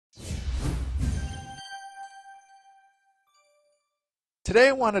Today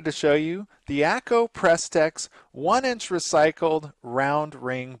I wanted to show you the ACCO Presstex 1-inch recycled round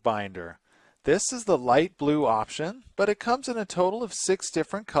ring binder. This is the light blue option, but it comes in a total of 6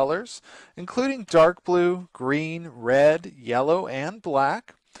 different colors, including dark blue, green, red, yellow, and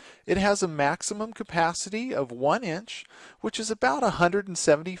black. It has a maximum capacity of 1 inch, which is about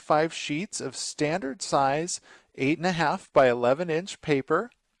 175 sheets of standard size 8.5 by 11 inch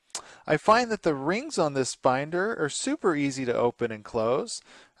paper. I find that the rings on this binder are super easy to open and close.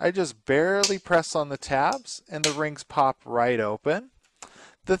 I just barely press on the tabs and the rings pop right open.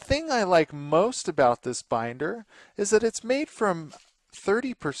 The thing I like most about this binder is that it's made from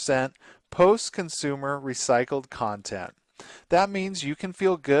 30% post-consumer recycled content. That means you can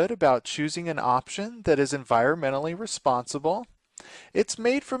feel good about choosing an option that is environmentally responsible. It's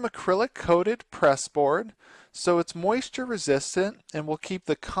made from acrylic coated pressboard, so it's moisture resistant and will keep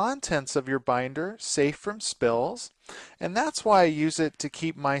the contents of your binder safe from spills, and that's why I use it to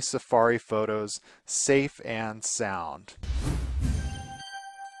keep my safari photos safe and sound.